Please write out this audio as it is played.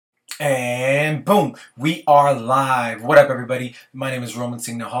And boom, we are live. What up, everybody? My name is Roman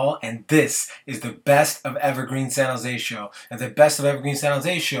Singh Nahal, and this is the Best of Evergreen San Jose show. And the Best of Evergreen San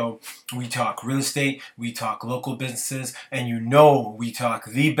Jose show, we talk real estate, we talk local businesses, and we talk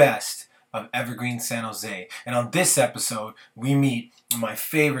the best of Evergreen San Jose. And on this episode, we meet my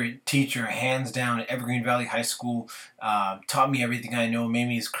favorite teacher, hands down, at Evergreen Valley High School. Taught me everything I know, made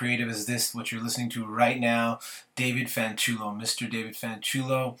me as creative as this, what you're listening to right now. David Fanchulo, Mr. David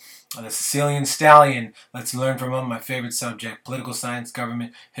Fanchulo, the Sicilian Stallion. Let's learn from him. My favorite subject, political science,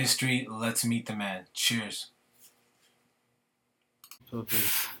 government, history. Let's meet the man. Cheers.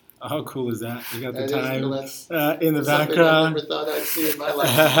 How cool is that? You got the time in the background. I never thought I'd see in my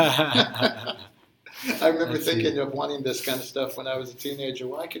life. I remember thinking of wanting this kind of stuff when I was a teenager.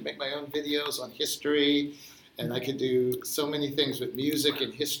 Well, I could make my own videos on history, and I could do so many things with music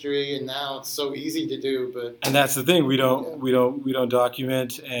and history. And now it's so easy to do. And that's the thing, we don't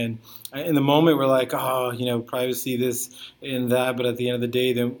document. And in the moment, we're like, privacy, this and that. But at the end of the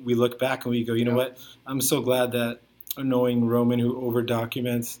day, then we look back and we go, you know what? I'm so glad that knowing Roman, who over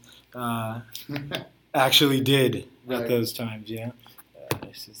documents, actually did at those times. Yeah.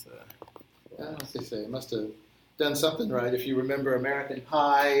 It's just. As they say, it must have done something right if you remember American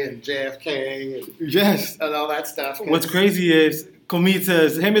Pie and JFK and all that stuff. What's crazy is Comit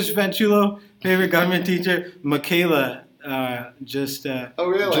says, "Hey, Mr. Fanchulo, favorite government teacher." Michaela just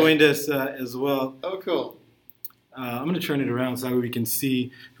joined us as well. Oh, cool. I'm going to turn it around so that way we can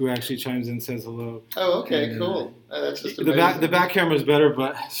see who actually chimes in and says hello. Oh, okay, and, cool. That's just amazing. The back camera is better,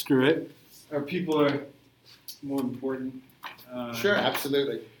 but screw it. Our people are more important. Sure,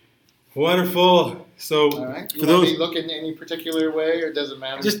 absolutely. Wonderful. So, all right. You want me to look in any particular way, or does it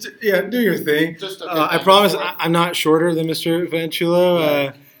matter? Just do your thing. Just I promise I'm not shorter than Mr.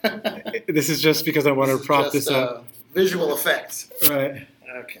 Fanchulo. This is just because I want to prop this up. Visual effects. Right.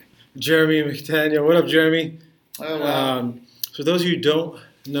 Okay. Jeremy McDaniel. What up, Jeremy? Oh, wow. For those of you who don't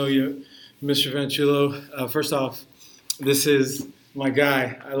know you, Mr. Fanchulo, first off, this is my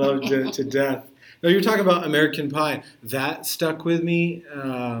guy. I love him to death. No, you were talking about American Pie. That stuck with me.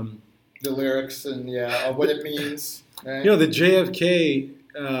 The lyrics and what it means. Right? The JFK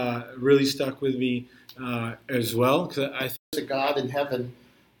really stuck with me as well. Because I to God in heaven,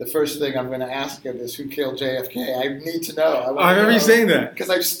 the first thing I'm going to ask him is who killed JFK. I need to know. I remember you saying that because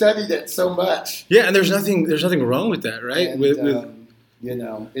I've studied it so much. Yeah, and there's nothing wrong with that, right? And,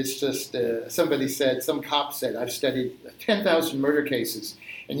 it's just some cop said, I've studied 10,000 murder cases.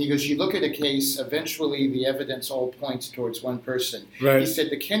 And he goes, you look at a case, eventually the evidence all points towards one person. Right. He said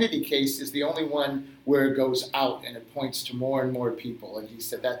the Kennedy case is the only one where it goes out and it points to more and more people. And he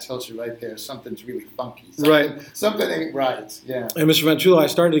said, that tells you right there, something's really funky. Something ain't right. Yeah. And Mr. Fanchulo, I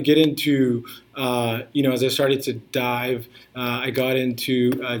started to get into, as I started to dive, I got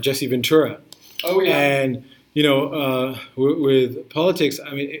into Jesse Ventura. Oh, yeah. And, with politics,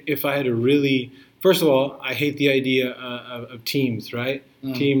 I mean, if I had to really... First of all, I hate the idea of teams, right?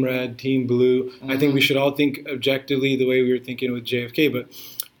 Mm. Team red, team blue. Mm-hmm. I think we should all think objectively the way we were thinking with JFK. But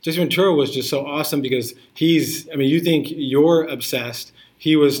Jesse Ventura was just so awesome because you think you're obsessed.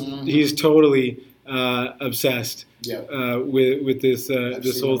 He's totally obsessed with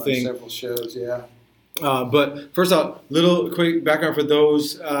this whole thing. Several shows, yeah. But first off, little quick background for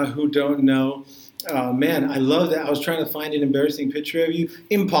those who don't know. Man, I love that. I was trying to find an embarrassing picture of you.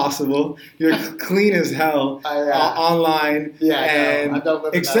 Impossible. You're clean as hell online. Yeah, and I don't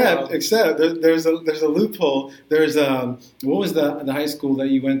live except there's a loophole. There's what was the high school that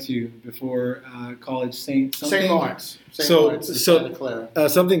you went to before college? St. Lawrence. So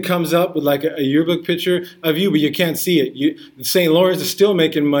something comes up with like a yearbook picture of you, but you can't see it. St. Lawrence is still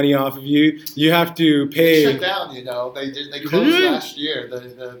making money off of you. You have to pay. They shut down. They closed last year.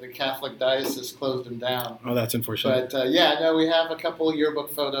 The Catholic diocese closed them down. Oh, that's unfortunate. But we have a couple of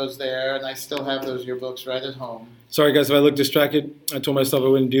yearbook photos there, and I still have those yearbooks right at home. Sorry, guys, if I look distracted. I told myself I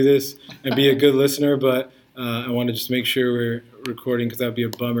wouldn't do this and be a good listener, but I want to just make sure we're recording because that would be a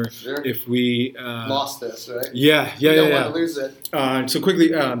bummer if we lost this, right? Yeah. You don't want to lose it. So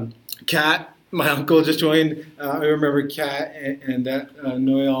quickly, Kat, my uncle just joined. I remember Kat and that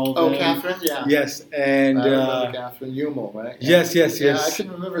Noel. Oh, Catherine, yeah. Yes, and I remember Catherine Hummel, right? Yeah. Yes. Yeah, I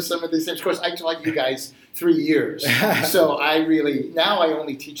can remember some of these things. Of course, I taught you guys 3 years, so now I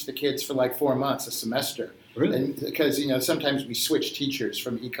only teach the kids for like 4 months a semester. Really? And because sometimes we switch teachers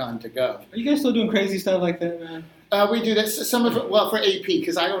from econ to gov. Are you guys still doing crazy stuff like that, man? We do that. Some of it, for AP,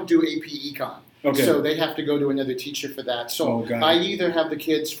 because I don't do AP econ. Okay. So they have to go to another teacher for that. So I either have the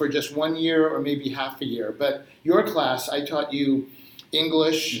kids for just 1 year or maybe half a year. But your class, I taught you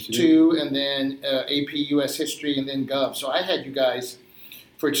English 2, and then AP US History, and then Gov. So I had you guys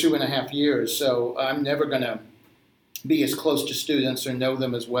for 2.5 years. So I'm never going to be as close to students or know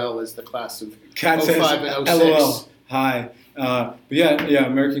them as well as the class of Cat 05 says, and 06. LOL. Hi. But yeah,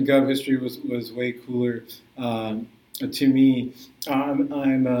 American Gov history was way cooler to me.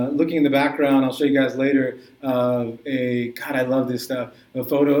 I'm looking in the background. I'll show you guys later. God, I love this stuff. A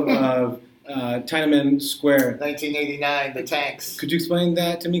photo of Tiananmen Square. 1989, the tanks. Could you explain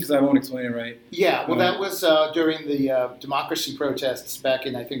that to me? Because I won't explain it right. Yeah, well, that was during the democracy protests back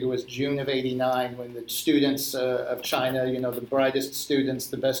in, I think it was June of '89, when the students of China, the brightest students,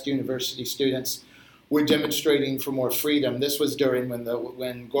 the best university students, were demonstrating for more freedom. This was during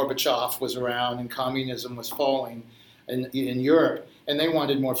when Gorbachev was around and communism was falling in Europe, and they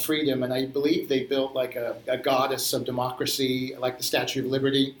wanted more freedom. And I believe they built like a goddess of democracy, like the Statue of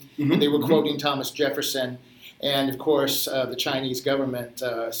Liberty. Mm-hmm. And they were quoting Thomas Jefferson. And of course, the Chinese government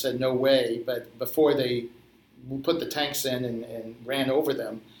said no way. But before they put the tanks in and ran over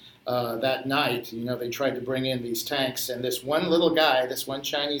them that night, they tried to bring in these tanks. And this one little guy, this one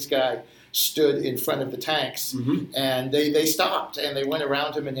Chinese guy, stood in front of the tanks, and they stopped, and they went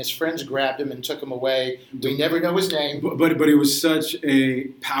around him, and his friends grabbed him and took him away. We never know his name. But it was such a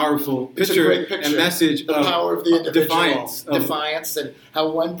powerful picture and message the power of the individual. Defiance, and how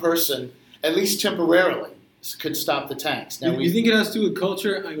one person, at least temporarily, could stop the tanks. Now, you think it has to do with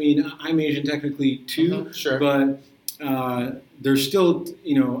culture? I mean, I'm Asian technically too, sure. But there's still,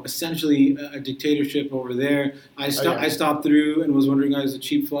 essentially a dictatorship over there. I stopped through and was wondering I was a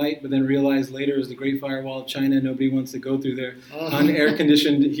cheap flight, but then realized later it was the Great Firewall of China. Nobody wants to go through their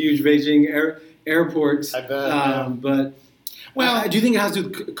unair-conditioned, huge Beijing airports. I bet. But do you think it has to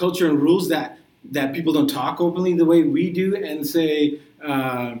do with culture and rules that people don't talk openly the way we do and say,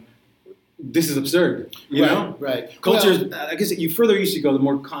 this is absurd, you know? Right. Culture, I guess you further used to go, the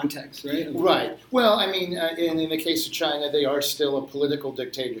more context, right? Right. Well, I mean, in the case of China, they are still a political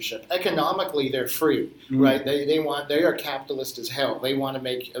dictatorship. Economically, they're free, right? They are capitalist as hell. They want to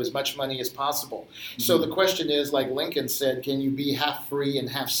make as much money as possible. So the question is, like Lincoln said, can you be half free and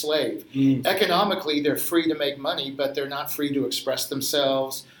half slave? Economically, they're free to make money, but they're not free to express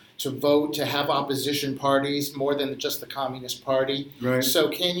themselves, to vote, to have opposition parties more than just the Communist Party. Right. So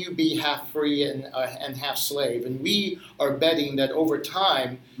can you be half free and half slave? And we are betting that over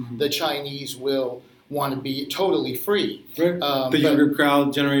time, the Chinese will want to be totally free. Right. The younger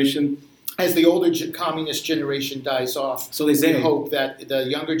crowd generation. As the older communist generation dies off, so they say, we hope that the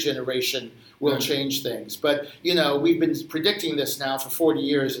younger generation will change things. But, we've been predicting this now for 40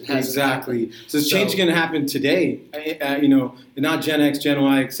 years. It hasn't happened. So this change is going to happen today, not Gen X, Gen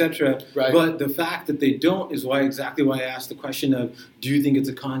Y, etc. Right. But the fact that they don't is exactly why I asked the question of, do you think it's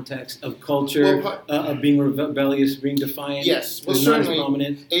a context of culture, of being rebellious, being defiant? Yes. Well,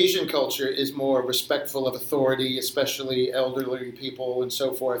 certainly Asian culture is more respectful of authority, especially elderly people and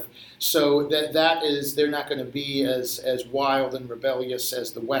so forth. So that is, they're not going to be as wild and rebellious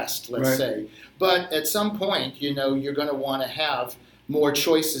as the West, let's say. But at some point, you're going to want to have more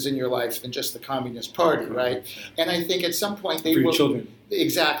choices in your life than just the Communist Party, right? And I think at some point they will. Children.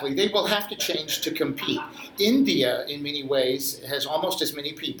 Exactly. They will have to change to compete. India, in many ways, has almost as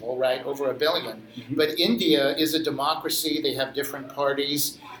many people, right? Over 1 billion. But India is a democracy. They have different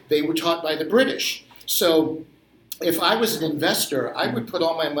parties. They were taught by the British. So if I was an investor, I would put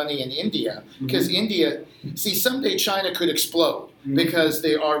all my money in India, because India, someday China could explode because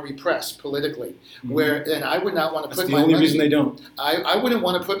they are repressed politically. And I would not want to put my money. That's the only reason they don't. I wouldn't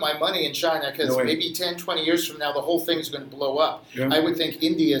want to put my money in China because maybe 10, 20 years from now, the whole thing is going to blow up. Yeah. I would think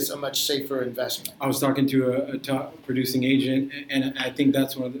India is a much safer investment. I was talking to a top producing agent, and I think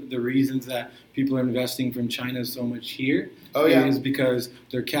that's one of the reasons that people are investing from China so much here. Is because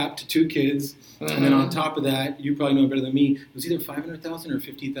they're capped to 2 kids. And then on top of that, you probably know better than me, it was either 500,000 or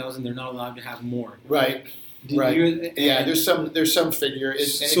 50,000. They're not allowed to have more. Right. There's some figure.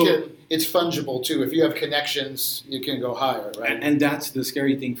 It's fungible too. If you have connections, you can go higher, right? And that's the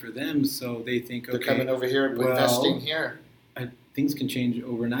scary thing for them. So they think, they're coming over here and investing here. Things can change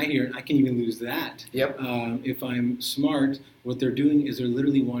overnight here, and I can even lose that. Yep. If I'm smart, what they're doing is they're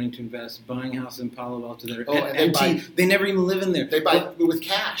literally wanting to invest, buying houses in Palo Alto that are empty. They never even live in there. They buy with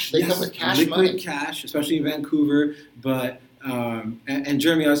cash. They come with cash liquid money. Cash, especially in Vancouver. But and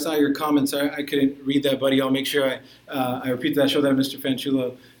Jeremy, I saw your comments. I couldn't read that, buddy. I'll make sure I repeat that. Show that to Mr.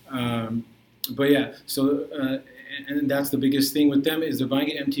 Fanchulo. But yeah, so and that's the biggest thing with them is they're buying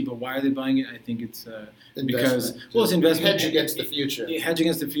it empty. But why are they buying it? I think it's because it's investment. Hedge against the future. Hedge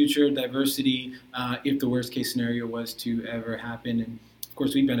against the future, diversity. If the worst case scenario was to ever happen, and of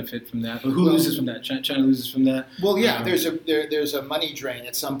course, we benefit from that. But who loses from that? China loses from that. Well, yeah, there's a money drain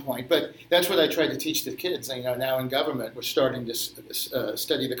at some point. But that's what I try to teach the kids. Now in government, we're starting to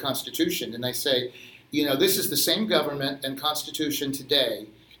study the Constitution. And I say, this is the same government and Constitution today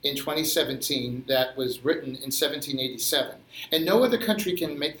in 2017 that was written in 1787. And no other country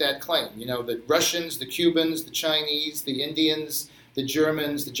can make that claim. The Russians, the Cubans, the Chinese, the Indians, the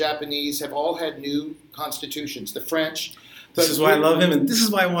Germans, the Japanese have all had new constitutions. The French. This is why I love him, and this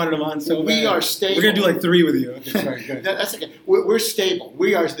is why I wanted him on so bad. We are stable. We're going to do like 3 with you. Okay, sorry, go ahead. That's okay. We're stable.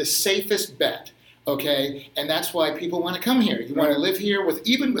 We are the safest bet. Okay, and that's why people want to come here. You want to live here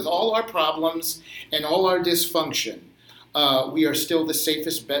even with all our problems and all our dysfunction. We are still the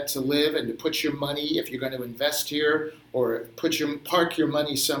safest bet to live and to put your money, if you're going to invest here or park your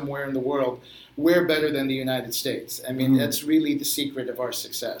money somewhere in the world. We're better than the United States. I mean, that's really the secret of our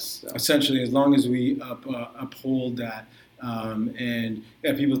success. So. Essentially, as long as we uphold that, and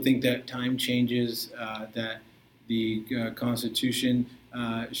people think that time changes, that the Constitution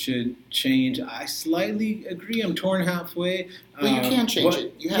should change. I slightly agree. I'm torn halfway. Well, you can change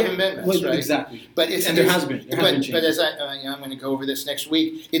it. You have amendments, right? Exactly. But there has been change. But as I'm going to go over this next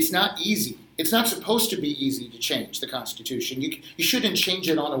week, it's not easy. It's not supposed to be easy to change the Constitution. You shouldn't change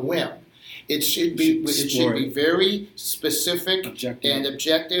it on a whim. It should be very specific and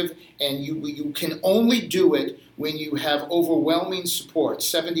objective, and you can only do it when you have overwhelming support,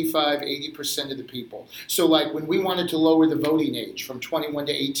 75-80% of the people. So like when we wanted to lower the voting age from 21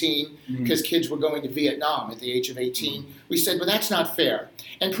 to 18 because kids were going to Vietnam at the age of 18, we said, well, that's not fair.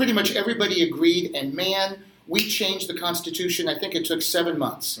 And pretty much everybody agreed, and man, we changed the Constitution. I think it took 7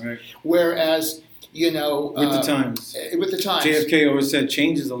 months. Right. Whereas, with the times. With the times. JFK always said,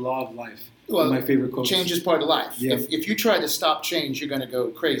 change is the law of life. Well, my favorite quote. Change is part of life. Yeah. If you try to stop change, you're going to go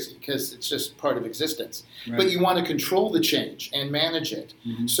crazy because it's just part of existence. Right. But you want to control the change and manage it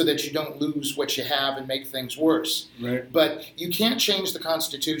so that you don't lose what you have and make things worse. Right. But you can't change the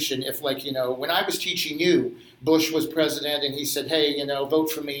Constitution if, when I was teaching you, Bush was president and he said, hey,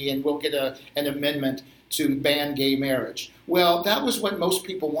 vote for me and we'll get an amendment to ban gay marriage. Well, that was what most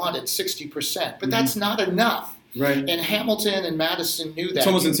people wanted, 60%. But that's not enough. Right. And Hamilton and Madison knew that. It's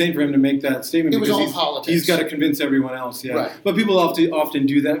almost insane for him to make that statement. It was because all politics. He's got to convince everyone else. Yeah. Right. But people often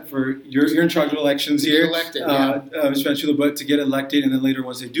do that for you're in charge of elections here. Elected, especially, but to get elected, and then later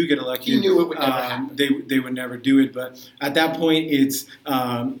once they do get elected, he knew it would never happen. They would never do it. But at that point, it's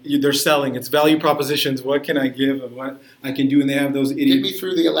they're selling. It's value propositions. What can I give of what I can do? And they have those idiot. Get me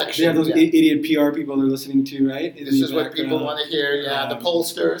through the election. They have those idiot PR people they're listening to, right? This is what people want to hear. Yeah, the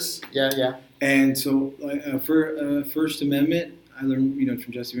pollsters. Yeah. And so, for First Amendment, I learned,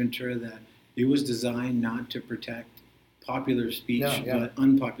 from Jesse Ventura that it was designed not to protect popular speech, but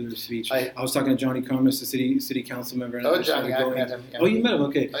unpopular speech. I was talking to Johnny Commerce, the city council member. Oh, Johnny, I met him. Yeah. Oh, you met him?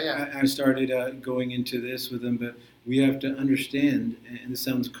 Okay. Oh, yeah. I started going into this with him, but we have to understand, and this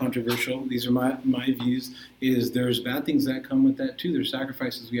sounds controversial, these are my views, is there's bad things that come with that too. There's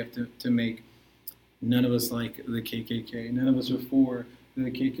sacrifices we have to make. None of us like the KKK. None of us are for the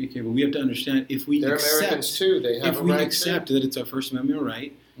KKK, but we have to understand they're Americans too. They have a right to accept that it's our First Amendment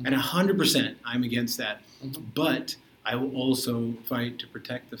right, and 100% I'm against that. But I will also fight to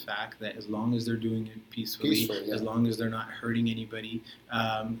protect the fact that as long as they're doing it peacefully, as long as they're not hurting anybody,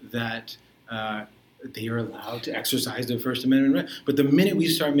 that they are allowed to exercise their First Amendment right. But the minute we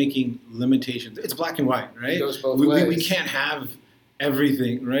start making limitations, it's black and white, right? It goes both ways. We can't have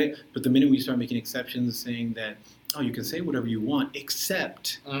everything, right? But the minute we start making exceptions, saying that, oh, you can say whatever you want,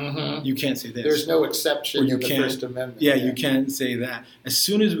 except you can't say this. There's no exception in the First Amendment. Yeah, you can't say that. As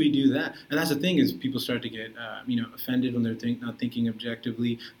soon as we do that, and that's the thing is people start to get offended when they're not thinking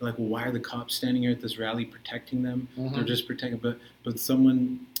objectively. They're like, well, why are the cops standing here at this rally protecting them? They're just protecting. But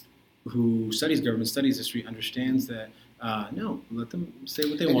someone who studies government, studies history, understands that. No, let them say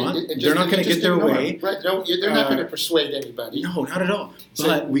what they want. They're not going to get their way. Right? They're not going to persuade anybody. No, not at all.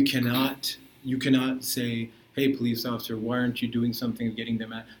 But you cannot say, hey, police officer, why aren't you doing something getting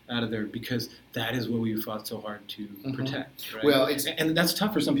them out of there? Because that is what we fought so hard to protect. Right? Well, and that's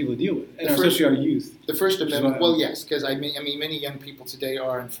tough for some people to deal with, and especially our youth. The First Amendment, well, yes, because I mean, many young people today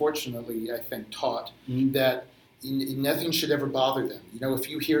are unfortunately, I think, taught that nothing should ever bother them. If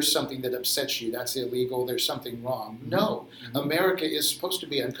you hear something that upsets you, that's illegal, there's something wrong. No. America is supposed to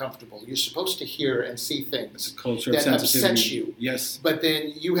be uncomfortable. You're supposed to hear and see things that upset you. Yes. But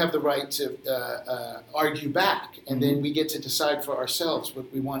then you have the right to argue back, and then we get to decide for ourselves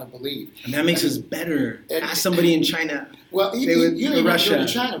what we want to believe. And that makes us better. Ask somebody in China. Well, you don't even go to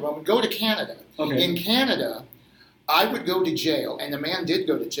China, Roman. Go to Canada. Okay. In Canada, I would go to jail, and the man did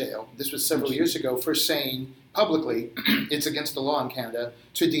go to jail. This was several years ago for saying publicly, it's against the law in Canada,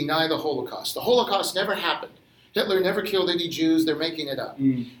 to deny the Holocaust. The Holocaust never happened. Hitler never killed any Jews. They're making it up.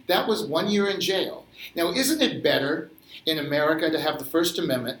 That was 1 year in jail. Now, isn't it better in America to have the First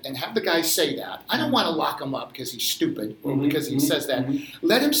Amendment and have the guy say that? I don't want to lock him up because he's stupid or because he says that.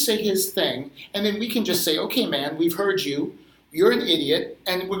 Let him say his thing, and then we can just say, okay, man, we've heard you. You're an idiot,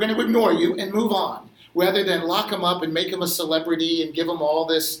 and we're going to ignore you and move on, rather than lock him up and make him a celebrity and give him all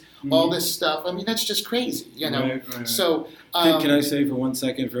this stuff. I mean, that's just crazy, you know. Right. So, can I say for 1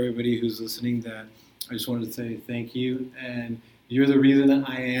 second for everybody who's listening that I just wanted to say thank you, and you're the reason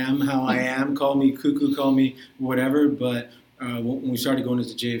I am how I am. Call me cuckoo, call me whatever, but when we started going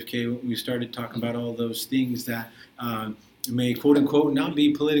into JFK, we started talking about all those things that may quote-unquote not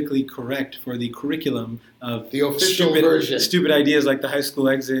be politically correct for the curriculum of the official version. Stupid ideas like the high school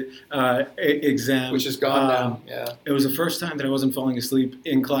exit exam. Which is gone now, yeah. It was the first time that I wasn't falling asleep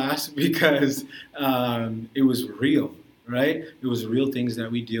in class because it was real, right? It was real things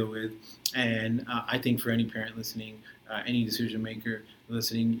that we deal with. And I think for any parent listening, any decision maker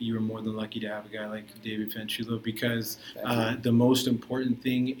listening, you are more than lucky to have a guy like David Fanchulo, because the most important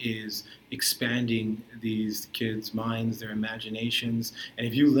thing is expanding these kids' minds, their imaginations. And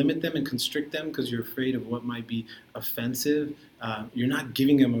if you limit them and constrict them because you're afraid of what might be offensive, you're not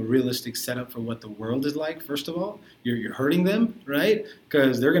giving them a realistic setup for what the world is like, first of all. You're hurting them, right?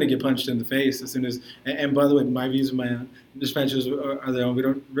 Because they're going to get punched in the face as soon as... And by the way, my views and my dispatches are their own. We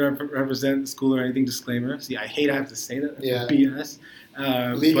don't represent the school or anything, disclaimer. See, I have to say that. That's BS.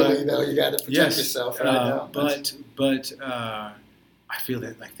 Legally, though, you got to protect yourself. Right but I feel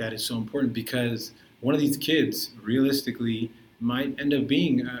that is so important, because one of these kids, realistically, might end up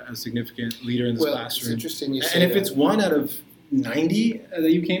being a significant leader in this classroom. It's interesting you say that. And if it's 1 out of 90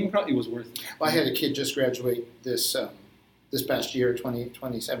 that you came across, it was worth it. Well, I had a kid just graduate this past year,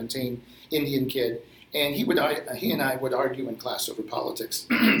 2017, Indian kid. And he and I would argue in class over politics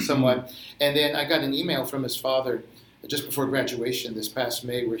somewhat. And then I got an email from his father just before graduation this past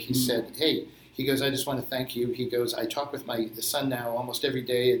May where he said, hey, he goes, I just want to thank you. He goes, I talk with my son now almost every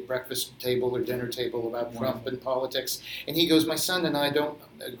day at breakfast table or dinner table about Trump and politics. And he goes, my son and I don't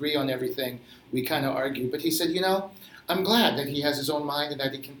agree on everything. We kind of argue. But he said, you know, I'm glad that he has his own mind and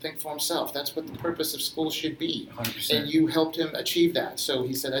that he can think for himself. That's what the purpose of school should be. 100%. And you helped him achieve that. So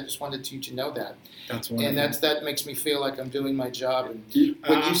he said, I just wanted you to know that. That's wonderful. And that makes me feel like I'm doing my job. And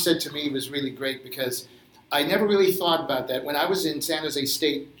what you said to me was really great, because I never really thought about that. When I was in San Jose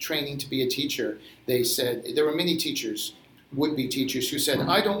State training to be a teacher, they said, there were many teachers, would-be teachers, who said,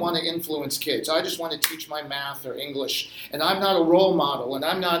 I don't want to influence kids. I just want to teach my math or English. And I'm not a role model. And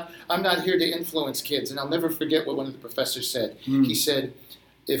I'm not here to influence kids. And I'll never forget what one of the professors said. He said,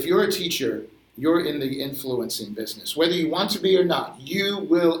 if you're a teacher, you're in the influencing business. Whether you want to be or not, you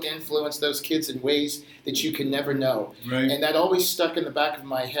will influence those kids in ways that you can never know. Right. And that always stuck in the back of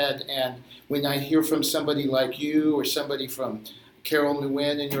my head. And when I hear from somebody like you or somebody from Carol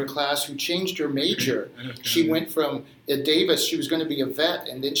Nguyen in your class who changed her major, she went from at Davis, she was going to be a vet,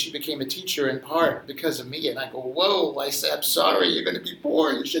 and then she became a teacher in part because of me. And I go, whoa, I said, I'm sorry, you're going to be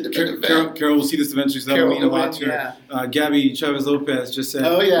poor. You should have been a vet. Carol will see this eventually, so that will mean a lot to her. Gabby Chavez-Lopez just said,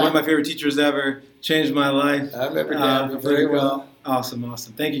 one of my favorite teachers ever, changed my life. I remember Gabby very well. Awesome.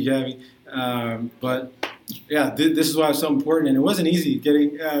 Thank you, Gabby. But yeah, this is why it's so important, and it wasn't easy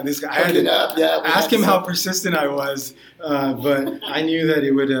getting this guy. I had to ask him how persistent I was, but I knew that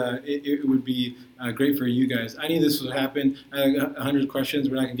it would be great for you guys. I knew this would happen. I had 100 questions.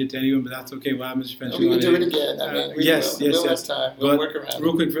 We're not going to get to any of them, but that's okay. We'll have Mr. Fanchulo. We can do it again. I mean, yes. We'll have time. We'll work around it.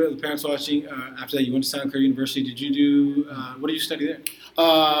 Real quick for the parents watching, after that you went to Santa Clara University. Did you do, what did you study there?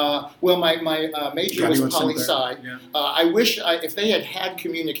 Well, my major was poli-sci. Yeah. I wish if they had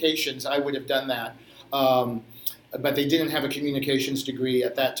communications, I would have done that. But they didn't have a communications degree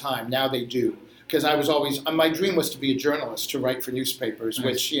at that time. Now they do. Because I was always, my dream was to be a journalist, to write for newspapers,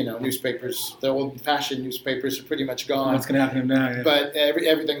 which, newspapers, the old-fashioned newspapers are pretty much gone. What's going to happen now? Yeah. But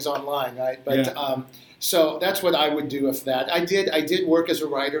everything's online, right? But so that's what I would do with that. I did work as a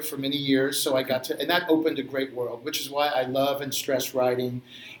writer for many years, so I got to, and that opened a great world, which is why I love and stress writing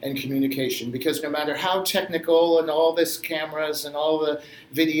and communication, because no matter how technical and all this cameras and all the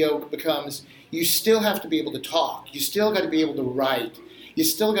video becomes, you still have to be able to talk. You still got to be able to write. You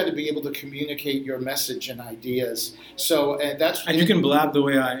still got to be able to communicate your message and ideas. So that's... And you can blab the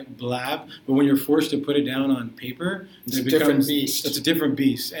way I blab, but when you're forced to put it down on paper, it's a different beast. It's a different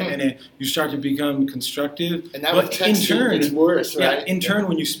beast. And you start to become constructive. And now with texting, it's worse, right? Yeah, in turn,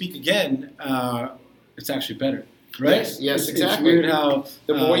 when you speak again, it's actually better. right? Yes, It's exactly. weird how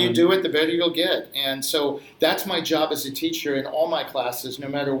the more you do it, the better you'll get. And so that's my job as a teacher in all my classes, no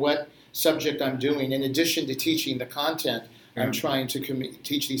matter what subject I'm doing. In addition to teaching the content, I'm trying to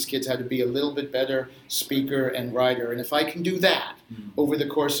teach these kids how to be a little bit better speaker and writer. And if I can do that over the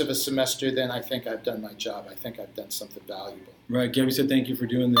course of a semester, then I think I've done my job. I think I've done something valuable. Right, Gabby said thank you for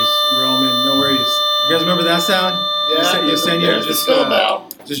doing this, Roman. No worries. You guys remember that sound? Yeah,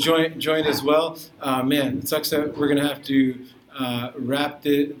 just joined as well. Man, it sucks that we're gonna have to wrap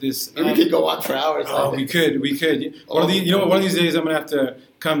this. We could go on for hours. Oh, we could. One of these days I'm gonna have to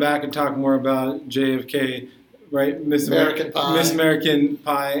come back and talk more about JFK. Right, Miss American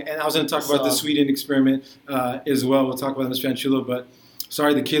Pie, and I was going to talk about the Sweden experiment as well. We'll talk about Miss Fanchulo, but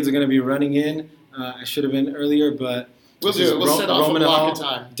sorry, the kids are going to be running in. I should have been earlier, but we'll do it. We'll set off a block of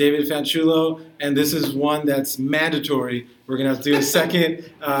time. David Fanchulo, and this is one that's mandatory. We're going to have to do a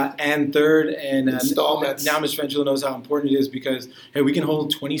second and third, and installments. Now Miss Fanchulo knows how important it is because hey, we can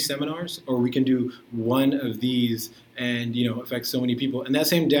hold 20 seminars, or we can do one of these, and affect so many people. And that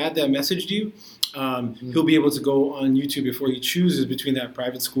same dad that messaged you. He'll be able to go on YouTube before he chooses between that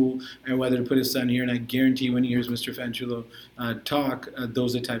private school and whether to put his son here. And I guarantee when he hears Mr. Fanchulo talk,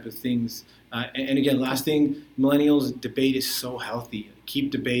 those are the type of things. And again, last thing, millennials, debate is so healthy.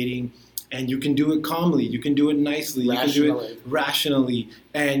 Keep debating. And you can do it calmly. You can do it nicely. You can do it rationally.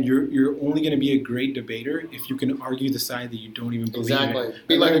 And you're only going to be a great debater if you can argue the side that you don't even believe in. Exactly.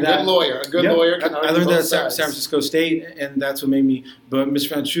 Be like a good lawyer. A good lawyer can argue I learned that at sides. San Francisco State, and that's what made me. But Ms.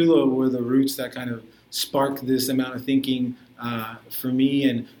 Fanchulo were the roots that kind of sparked this amount of thinking for me.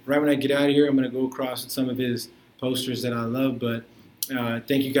 And right when I get out of here, I'm going to go across with some of his posters that I love. But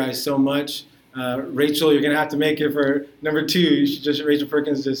thank you guys so much. Rachel, you're going to have to make it for number 2. Rachel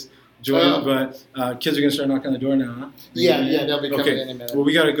Perkins just joined, but kids are going to start knocking on the door now, huh? Yeah, they'll be coming in a minute. Well,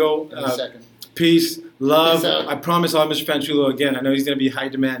 we got to go. In a second. Peace, love. Peace out. I promise I'll have Mr. Fanchulo again. I know he's going to be high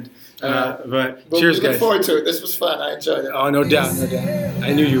demand. But cheers, guys. Look forward to it. This was fun. I enjoyed it. Oh, no doubt.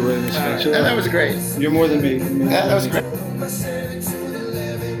 I knew you were, Mr. Fanchulo. And that was great. You're more than me. That was great.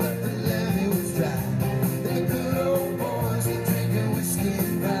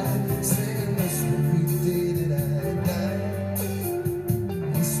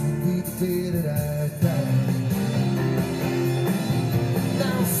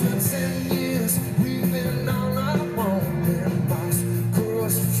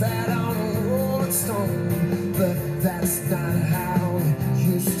 That's not how it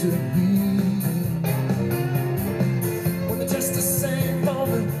used to be.